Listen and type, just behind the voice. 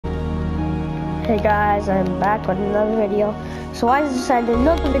Hey guys, I'm back with another video. So I decided in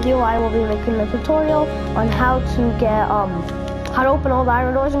another video I will be making a tutorial on how to get how to open all the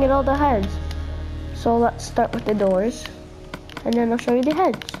iron doors and get all the heads. So let's start with the doors and then I'll show you the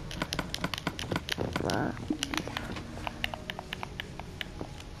heads.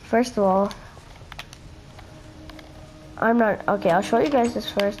 First of all, I'll show you guys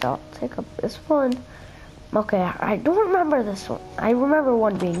this first. I'll take up this one. Okay, I don't remember this one. I remember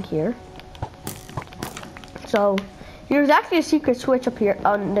one being here. So here's actually a secret switch up here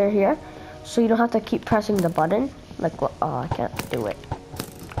under here, so you don't have to keep pressing the button. Like, oh, I can't do it.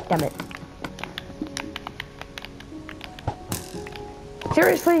 Damn it.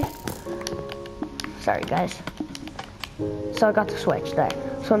 Seriously? Sorry guys. So I got the switch there.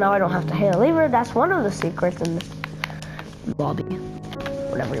 So now I don't have to hit a lever. That's one of the secrets in this lobby,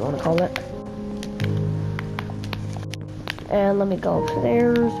 whatever you want to call it. And let me go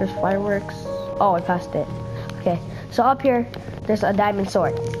upstairs. There's fireworks. Oh, I passed it. Okay, so up here, there's a diamond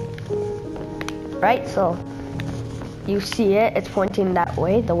sword. Right, so you see it, it's pointing that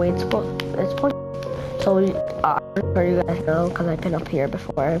way, the way it's pointing. So, for you guys know, because I've been up here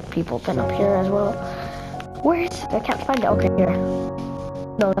before, people been up here as well. Where is it? I can't find it. Okay, here.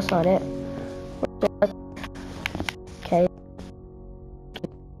 No, that's not it. Okay.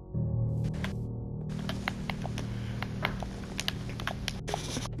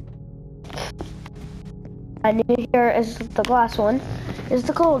 And here is the glass one. Is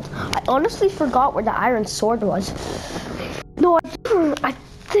the gold. I honestly forgot where the iron sword was. No, I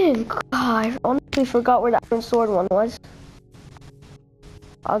think. I honestly forgot where the iron sword one was.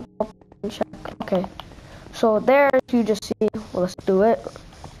 I'll go and check. Okay. So there you just see. Well, let's do it.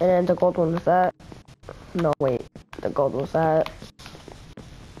 And then the gold one was that. No, wait. The gold was that.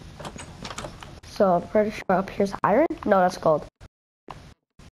 So I'm pretty sure up here's iron. No, that's gold.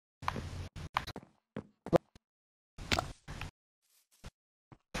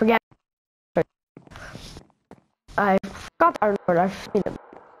 Forget. I forgot the iron sword. I've seen it.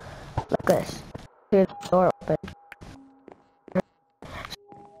 Look at this. See the door open.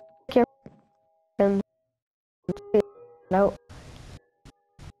 And no.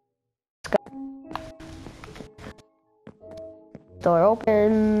 Door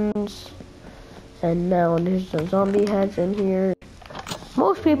opens. And now there's some zombie heads in here.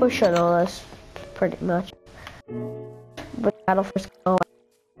 Most people should know this, pretty much. But battle first go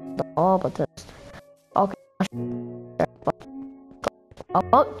all but this. Okay.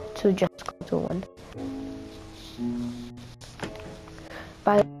 About to just go to one.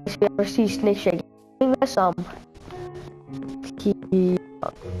 By the way, if you ever see Snake Shake doing this, he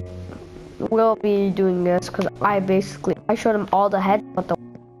will be doing this because I showed him all the heads but the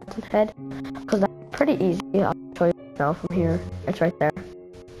head because that's pretty easy. I'll show you now from here. It's right there.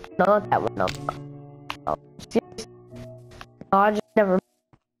 No, not that one. No. Oh, seriously? No, I just never.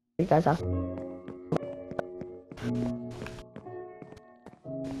 You guys have.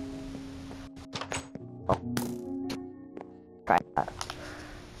 Oh. Try that.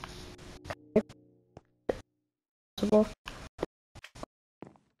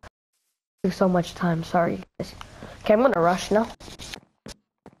 Took so much time. Sorry, guys. Okay, I'm gonna rush now.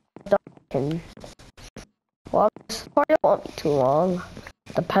 Well, this tutorial won't be too long.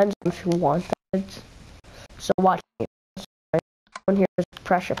 Depends on if you want it. So watch me. One here is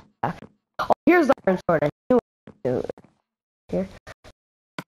pressure pack. Oh, here's the iron sword. I knew it. Here.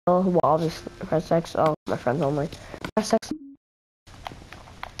 Oh, well, obviously press X. Oh, my friends only. Press X.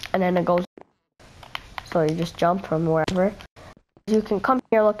 And then it goes. So you just jump from wherever. You can come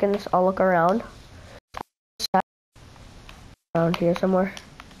here, look in this. I'll look around. Around here somewhere.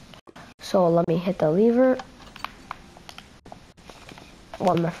 So let me hit the lever.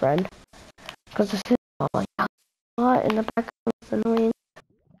 One, my friend. Because this is a lot in the background. It's annoying.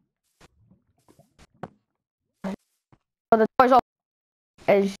 So the door's open.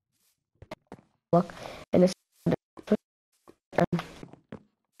 As look, and it's.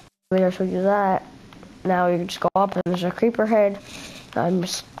 I'll show you that. Now you can just go up and there's a creeper head. I'm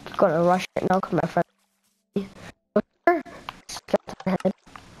just gonna rush it now because my friend. Skeleton head.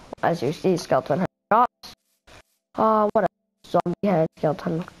 As you see, skeleton head drops. What a zombie head,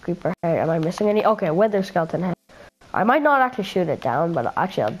 skeleton, creeper head. Am I missing any? Okay, wither skeleton head. I might not actually shoot it down, but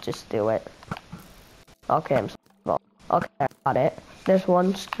actually I'll just do it. Okay, okay, I got it. There's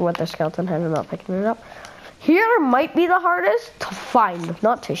one wither skeleton head. I'm not picking it up. Here might be the hardest to find,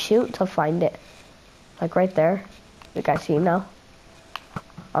 not to shoot, to find it. Like right there. You guys see now?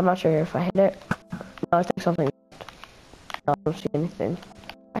 I'm not sure if I hit it. No, I think something. No, I don't see anything.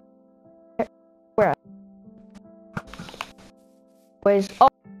 Where? Ways. Oh,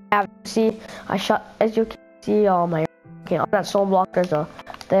 Yeah, see, I shot, as you can see, all my, okay, on that stone block, there's a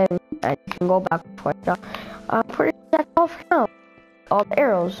thing, and you can go back before I shot. I'm pretty sure that's all for now. All the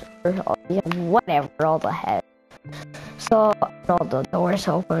arrows, or all, yeah, whatever, all the heads. So, all the doors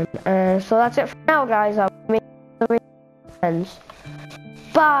open. So that's it for now, guys. I'll make the friends.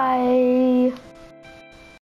 Bye!